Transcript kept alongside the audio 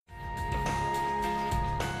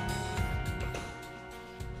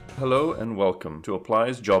Hello and welcome to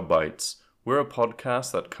Apply's Job Bites. We're a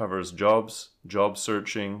podcast that covers jobs, job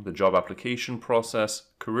searching, the job application process,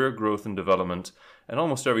 career growth and development, and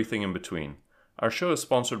almost everything in between. Our show is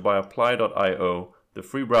sponsored by Apply.io, the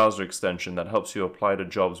free browser extension that helps you apply to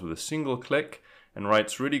jobs with a single click and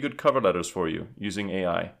writes really good cover letters for you using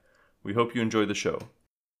AI. We hope you enjoy the show.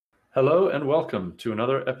 Hello and welcome to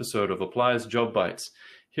another episode of Apply's Job Bites.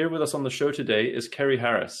 Here with us on the show today is Kerry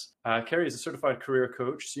Harris. Kerry is a certified career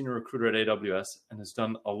coach, senior recruiter at AWS, and has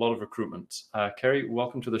done a lot of recruitment. Kerry,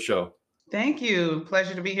 welcome to the show. Thank you.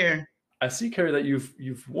 Pleasure to be here. I see, Kerry, that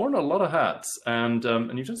you've worn a lot of hats, and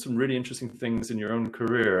you've done some really interesting things in your own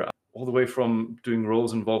career, all the way from doing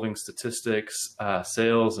roles involving statistics,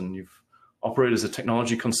 sales, and you've operated as a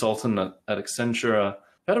technology consultant at Accenture. You've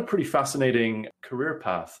had a pretty fascinating career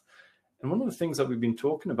path. And one of the things that we've been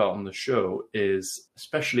talking about on the show is,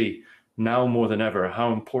 especially now more than ever,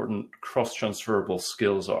 how important cross-transferable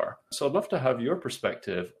skills are. So I'd love to have your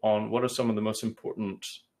perspective on what are some of the most important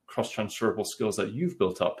cross-transferable skills that you've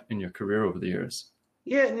built up in your career over the years.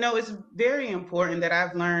 Yeah, no, it's very important that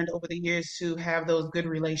I've learned over the years to have those good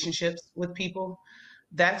relationships with people.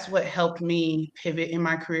 That's what helped me pivot in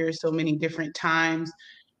my career so many different times.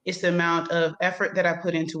 It's the amount of effort that I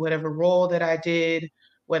put into whatever role that I did,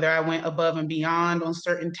 whether I went above and beyond on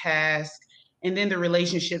certain tasks, and then the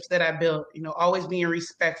relationships that I built, always being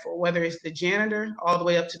respectful, whether it's the janitor all the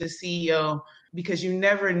way up to the CEO, because you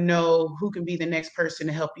never know who can be the next person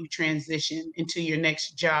to help you transition into your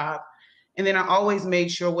next job. And then I always made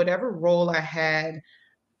sure whatever role I had,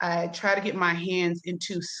 I try to get my hands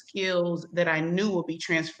into skills that I knew would be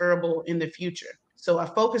transferable in the future. So I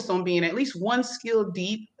focused on being at least one skill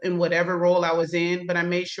deep in whatever role I was in, but I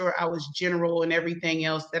made sure I was general in everything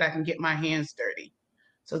else that I can get my hands dirty.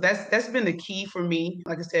 So that's been the key for me.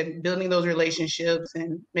 Like I said, building those relationships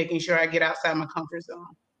and making sure I get outside my comfort zone.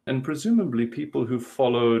 And presumably people who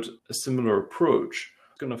followed a similar approach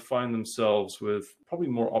are going to find themselves with probably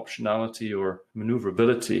more optionality or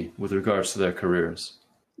maneuverability with regards to their careers.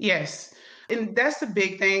 Yes. And that's the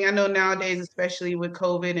big thing. I know nowadays, especially with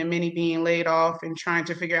COVID and many being laid off and trying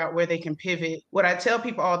to figure out where they can pivot. What I tell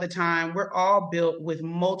people all the time, we're all built with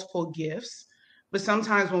multiple gifts. But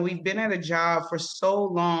sometimes when we've been at a job for so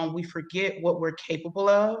long, we forget what we're capable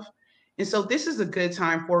of. And so this is a good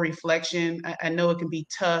time for reflection. I know it can be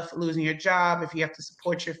tough losing your job if you have to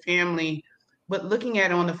support your family. But looking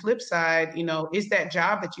at it on the flip side, is that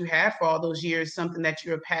job that you had for all those years something that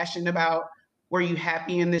you're passionate about? Were you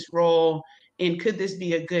happy in this role? And could this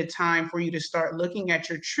be a good time for you to start looking at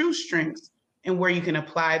your true strengths and where you can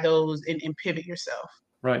apply those and pivot yourself?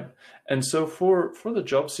 Right. And so for the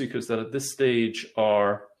job seekers that at this stage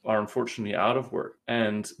are unfortunately out of work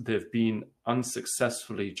and they've been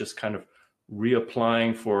unsuccessfully just kind of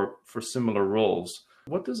reapplying for similar roles,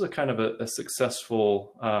 what does a kind of a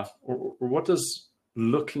successful or what does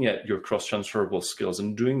looking at your cross-transferable skills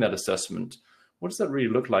and doing that assessment, what does that really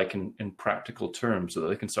look like in practical terms so that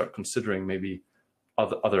they can start considering maybe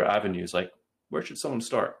other avenues? Like, where should someone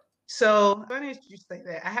start? So funny you say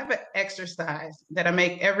that. I have an exercise that I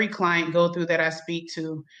make every client go through that I speak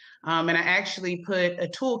to. And I actually put a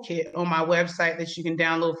toolkit on my website that you can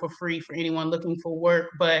download for free for anyone looking for work.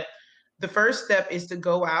 But the first step is to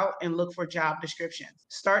go out and look for job descriptions.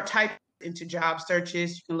 Start typing into job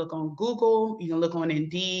searches. You can look on Google, you can look on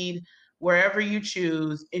Indeed, wherever you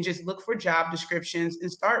choose, and just look for job descriptions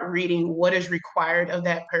and start reading what is required of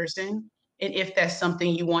that person and if that's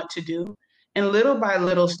something you want to do. And little by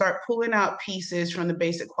little, start pulling out pieces from the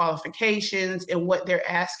basic qualifications and what they're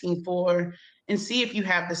asking for and see if you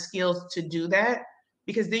have the skills to do that,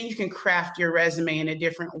 because then you can craft your resume in a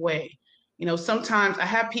different way. Sometimes I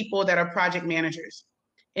have people that are project managers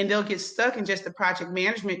and they'll get stuck in just the project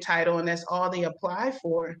management title and that's all they apply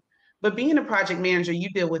for. But being a project manager, you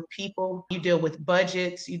deal with people, you deal with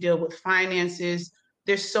budgets, you deal with finances.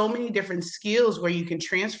 There's so many different skills where you can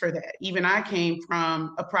transfer that. Even I came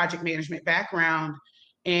from a project management background.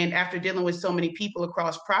 And after dealing with so many people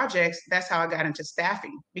across projects, that's how I got into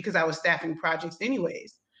staffing, because I was staffing projects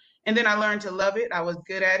anyways. And then I learned to love it. I was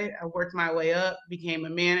good at it. I worked my way up, became a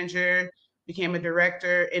manager, became a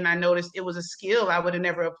director. And I noticed it was a skill I would have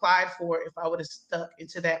never applied for if I would have stuck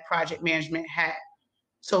into that project management hat.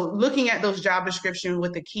 So looking at those job descriptions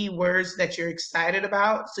with the keywords that you're excited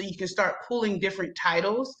about, so you can start pulling different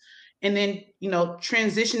titles and then,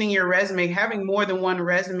 transitioning your resume, having more than one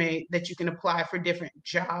resume that you can apply for different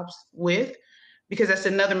jobs with, because that's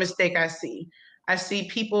another mistake I see. I see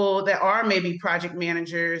people that are maybe project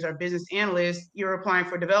managers or business analysts, you're applying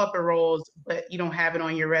for developer roles, but you don't have it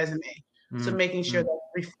on your resume. So making sure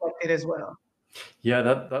that's reflected as well. Yeah,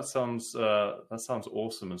 that sounds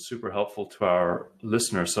awesome and super helpful to our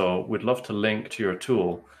listeners. So we'd love to link to your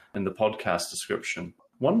tool in the podcast description.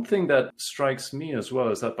 One thing that strikes me as well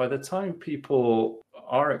is that by the time people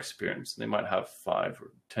are experienced, they might have 5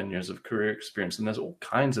 or 10 years of career experience, and there's all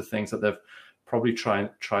kinds of things that they've probably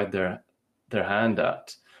tried their hand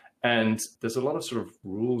at. And there's a lot of sort of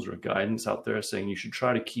rules or guidance out there saying you should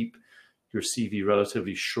try to keep your CV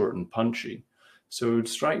relatively short and punchy. So it would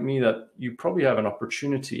strike me that you probably have an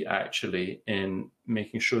opportunity actually in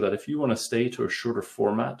making sure that if you want to stay to a shorter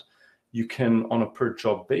format, you can, on a per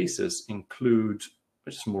job basis, include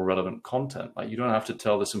just more relevant content. Like you don't have to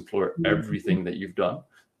tell this employer everything that you've done,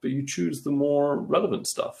 but you choose the more relevant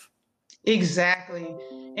stuff. Exactly.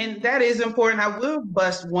 And that is important. I will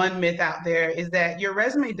bust one myth out there is that your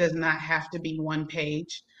resume does not have to be one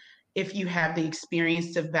page if you have the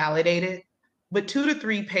experience to validate it. But 2 to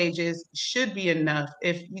 3 pages should be enough.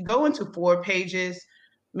 If you go into 4 pages,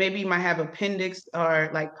 maybe you might have appendix or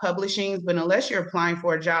like publishings, but unless you're applying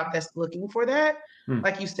for a job that's looking for that, Hmm.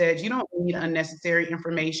 like you said, you don't need unnecessary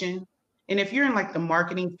information. And if you're in like the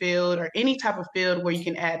marketing field or any type of field where you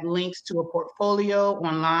can add links to a portfolio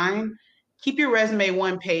online, keep your resume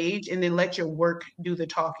one page and then let your work do the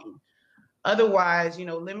talking. Otherwise,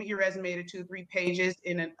 limit your resume to 2 or 3 pages.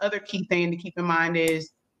 And another key thing to keep in mind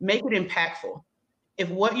is make it impactful. If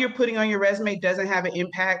what you're putting on your resume doesn't have an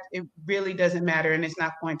impact, it really doesn't matter and it's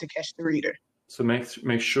not going to catch the reader. So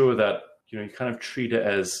make sure that you kind of treat it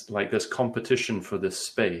as like this competition for this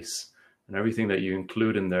space, and everything that you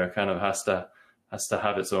include in there kind of has to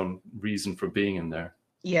have its own reason for being in there.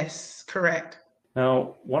 Yes, correct.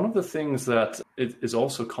 Now, one of the things that is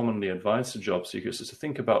also commonly advised to job seekers is to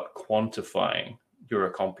think about quantifying your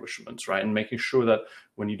accomplishments, right? And making sure that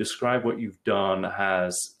when you describe what you've done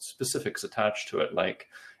has specifics attached to it. Like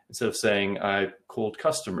instead of saying I called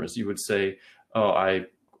customers, you would say, oh, I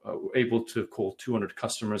able to call 200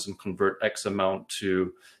 customers and convert X amount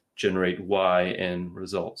to generate Y in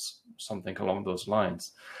results, something along those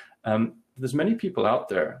lines. There's many people out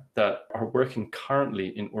there that are working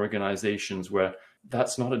currently in organizations where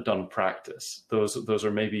that's not a done practice. Those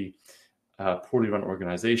are maybe poorly run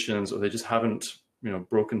organizations, or they just haven't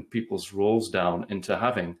broken people's roles down into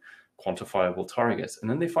having quantifiable targets. And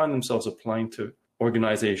then they find themselves applying to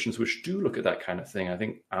organizations which do look at that kind of thing. I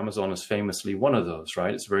think Amazon is famously one of those,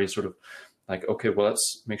 right? It's very sort of like, okay, well,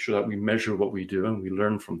 let's make sure that we measure what we do and we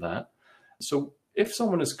learn from that. So if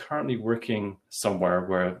someone is currently working somewhere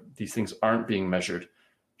where these things aren't being measured,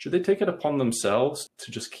 should they take it upon themselves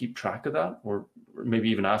to just keep track of that, or maybe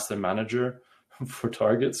even ask their manager for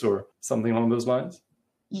targets or something along those lines?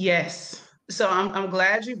 Yes. So I'm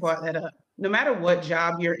glad you brought that up. No matter what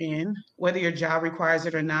job you're in, whether your job requires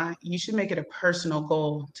it or not, you should make it a personal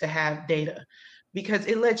goal to have data because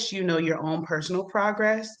it lets you know your own personal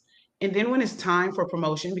progress. And then when it's time for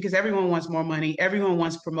promotion, because everyone wants more money, everyone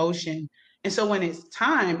wants promotion. And so when it's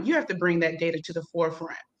time, you have to bring that data to the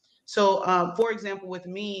forefront. So, for example, with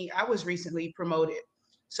me, I was recently promoted.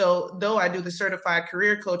 So, though I do the certified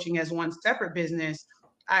career coaching as one separate business,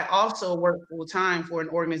 I also work full time for an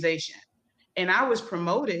organization. And I was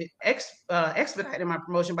promoted, expedited my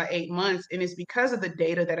promotion by 8 months. And it's because of the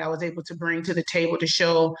data that I was able to bring to the table to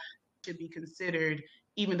show to be considered,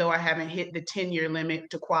 even though I haven't hit the 10-year limit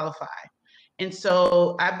to qualify. And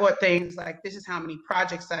so I brought things like this is how many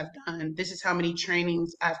projects I've done, this is how many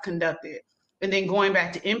trainings I've conducted. And then going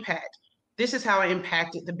back to impact, this is how I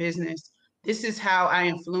impacted the business. This is how I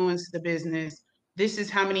influenced the business. This is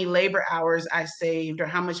how many labor hours I saved or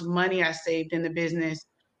how much money I saved in the business.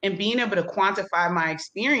 And being able to quantify my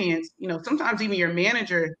experience, sometimes even your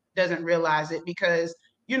manager doesn't realize it because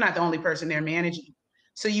you're not the only person they're managing.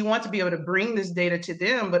 So you want to be able to bring this data to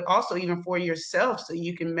them, but also even for yourself so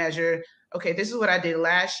you can measure, okay, this is what I did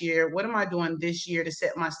last year. What am I doing this year to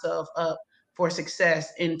set myself up for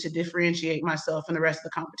success and to differentiate myself from the rest of the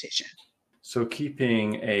competition? So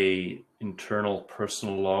keeping a internal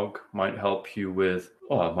personal log might help you with,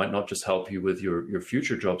 well, it might not just help you with your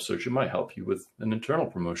future job search, it might help you with an internal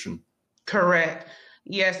promotion. Correct.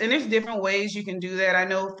 Yes. And there's different ways you can do that. I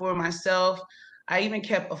know for myself, I even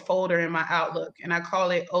kept a folder in my Outlook and I call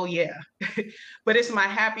it, oh yeah, but it's my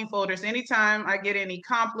happy folder. So anytime I get any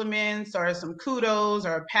compliments or some kudos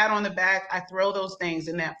or a pat on the back, I throw those things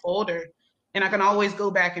in that folder and I can always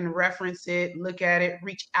go back and reference it, look at it,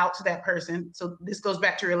 reach out to that person. So this goes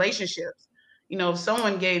back to relationships. If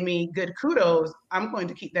someone gave me good kudos, I'm going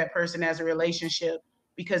to keep that person as a relationship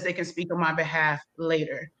because they can speak on my behalf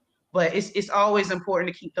later. But it's always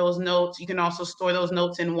important to keep those notes. You can also store those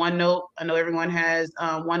notes in OneNote. I know everyone has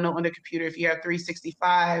OneNote on their computer. If you have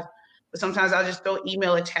 365, But sometimes I'll just throw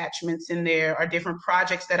email attachments in there or different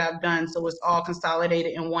projects that I've done. So it's all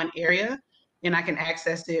consolidated in one area and I can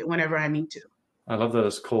access it whenever I need to. I love that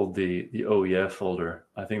it's called the Oh Yeah folder.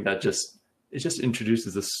 I think that it just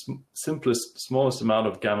introduces the simplest, smallest amount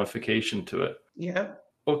of gamification to it. Yep.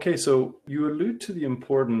 Okay, so you allude to the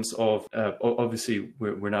importance of obviously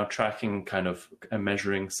we're now tracking kind of and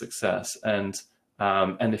measuring success, and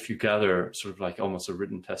if you gather sort of like almost a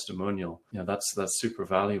written testimonial, that's super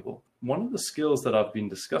valuable. One of the skills that I've been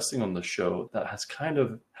discussing on the show that has kind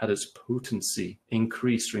of had its potency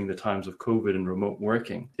increase during the times of COVID and remote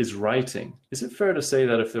working is writing. Is it fair to say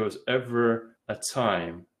that if there was ever a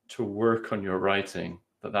time to work on your writing,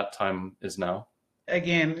 that time is now?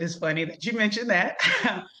 Again, it's funny that you mentioned that.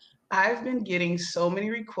 I've been getting so many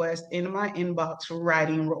requests in my inbox for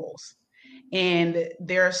writing roles. And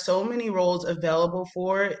there are so many roles available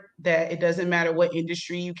for it that it doesn't matter what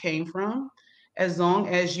industry you came from, as long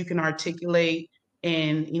as you can articulate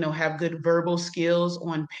and have good verbal skills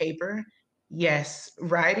on paper. Yes,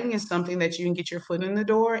 writing is something that you can get your foot in the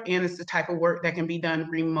door, and it's the type of work that can be done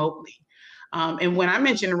remotely. And when I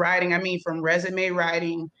mention writing, I mean from resume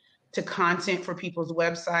writing to content for people's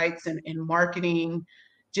websites and marketing,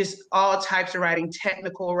 just all types of writing,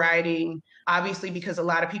 technical writing. Obviously, because a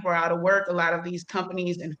lot of people are out of work, a lot of these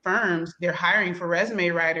companies and firms, they're hiring for resume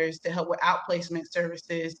writers to help with outplacement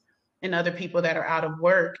services and other people that are out of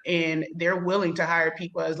work. And they're willing to hire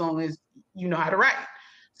people as long as you know how to write.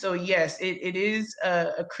 So yes, it is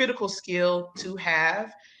a critical skill to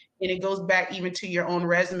have. And it goes back even to your own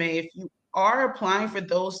resume. If you are applying for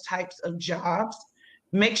those types of jobs,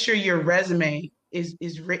 make sure your resume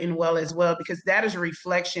is written well as well, because that is a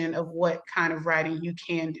reflection of what kind of writing you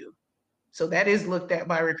can do. So that is looked at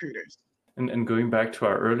by recruiters. And going back to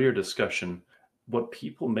our earlier discussion, what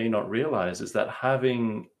people may not realize is that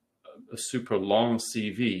having a super long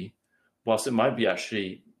CV, whilst it might be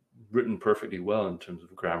actually written perfectly well in terms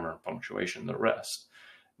of grammar and punctuation and the rest,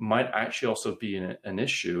 might actually also be an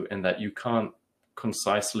issue in that you can't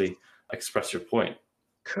concisely express your point.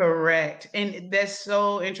 Correct. And that's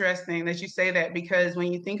so interesting that you say that, because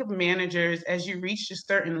when you think of managers, as you reach a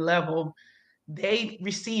certain level, they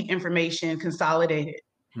receive information consolidated.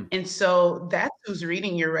 And so that's who's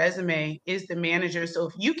reading your resume is the manager. So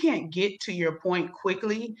if you can't get to your point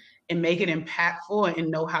quickly and make it impactful and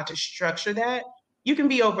know how to structure that, you can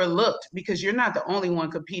be overlooked because you're not the only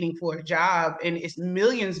one competing for a job, and it's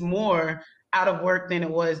millions more out of work than it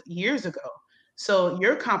was years ago. So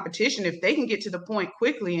your competition, if they can get to the point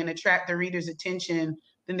quickly and attract the reader's attention,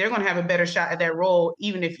 then they're going to have a better shot at that role,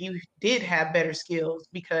 even if you did have better skills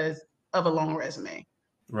because of a long resume.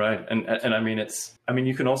 Right. And I mean,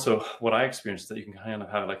 you can also, what I experienced is that you can kind of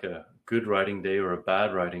have like a good writing day or a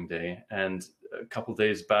bad writing day. And a couple of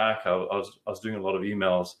days back, I was doing a lot of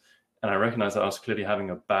emails, and I recognized that I was clearly having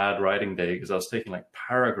a bad writing day because I was taking like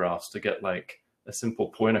paragraphs to get like a simple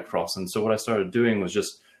point across. And so what I started doing was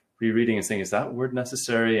just rereading and saying, is that word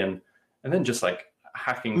necessary? And then just like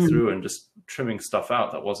hacking through and just trimming stuff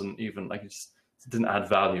out that wasn't even like, it didn't add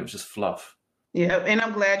value. It was just fluff. Yeah. And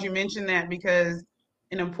I'm glad you mentioned that, because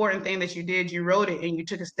an important thing that you did, you wrote it and you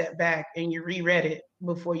took a step back and you reread it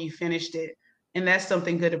before you finished it. And that's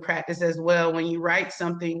something good to practice as well. When you write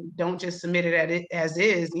something, don't just submit it as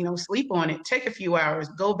is, sleep on it, take a few hours,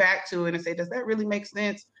 go back to it and say, does that really make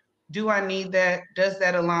sense? Do I need that? Does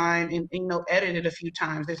that align? And edit it a few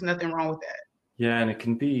times. There's nothing wrong with that. Yeah, and it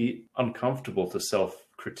can be uncomfortable to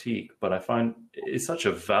self-critique, but I find it's such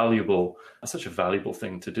a valuable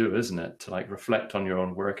thing to do, isn't it? To like reflect on your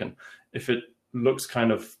own work. And if it looks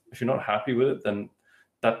if you're not happy with it, then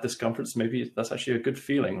that discomfort's maybe that's actually a good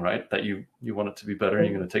feeling, right? That you want it to be better and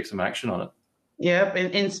you're going to take some action on it. Yep.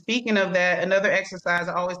 And speaking of that, another exercise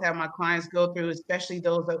I always have my clients go through, especially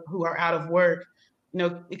those who are out of work,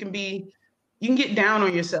 it can be, you can get down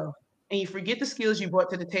on yourself and you forget the skills you brought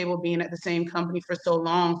to the table being at the same company for so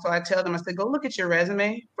long. So I tell them, I said, go look at your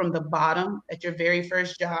resume from the bottom at your very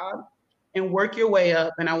first job and work your way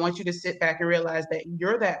up. And I want you to sit back and realize that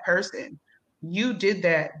you're that person. You did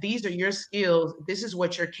that. These are your skills. This is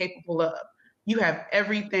what you're capable of. You have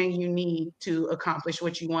everything you need to accomplish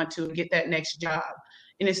what you want to get that next job.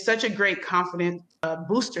 And it's such a great confidence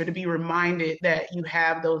booster to be reminded that you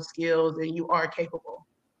have those skills and you are capable.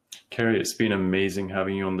 Carrie, it's been amazing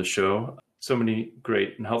having you on the show. So many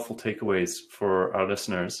great and helpful takeaways for our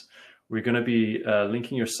listeners. We're going to be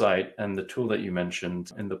linking your site and the tool that you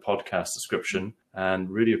mentioned in the podcast description, and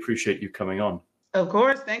really appreciate you coming on. Of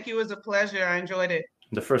course. Thank you. It was a pleasure. I enjoyed it.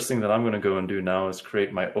 The first thing that I'm going to go and do now is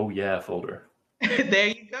create my Oh Yeah folder. There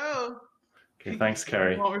you go. Okay, thanks,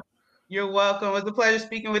 Carrie. You're welcome. It was a pleasure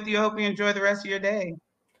speaking with you. I hope you enjoy the rest of your day.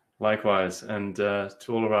 Likewise. And to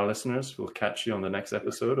all of our listeners, we'll catch you on the next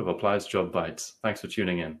episode of Applied's Job Bites. Thanks for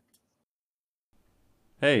tuning in.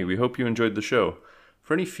 Hey, we hope you enjoyed the show.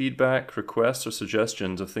 For any feedback, requests, or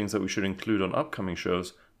suggestions of things that we should include on upcoming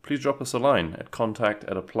shows, please drop us a line at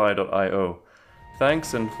contact@apply.io.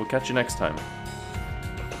 Thanks, and we'll catch you next time.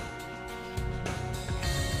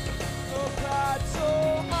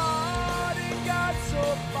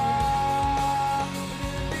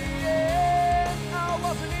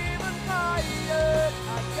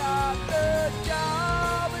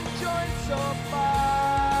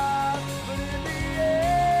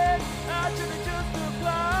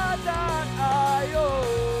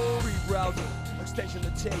 Extension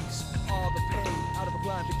that takes all the pain out of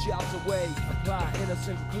applying for jobs away. Apply in a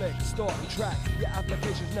single click, start and track. Your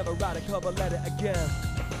application's never write a cover letter again.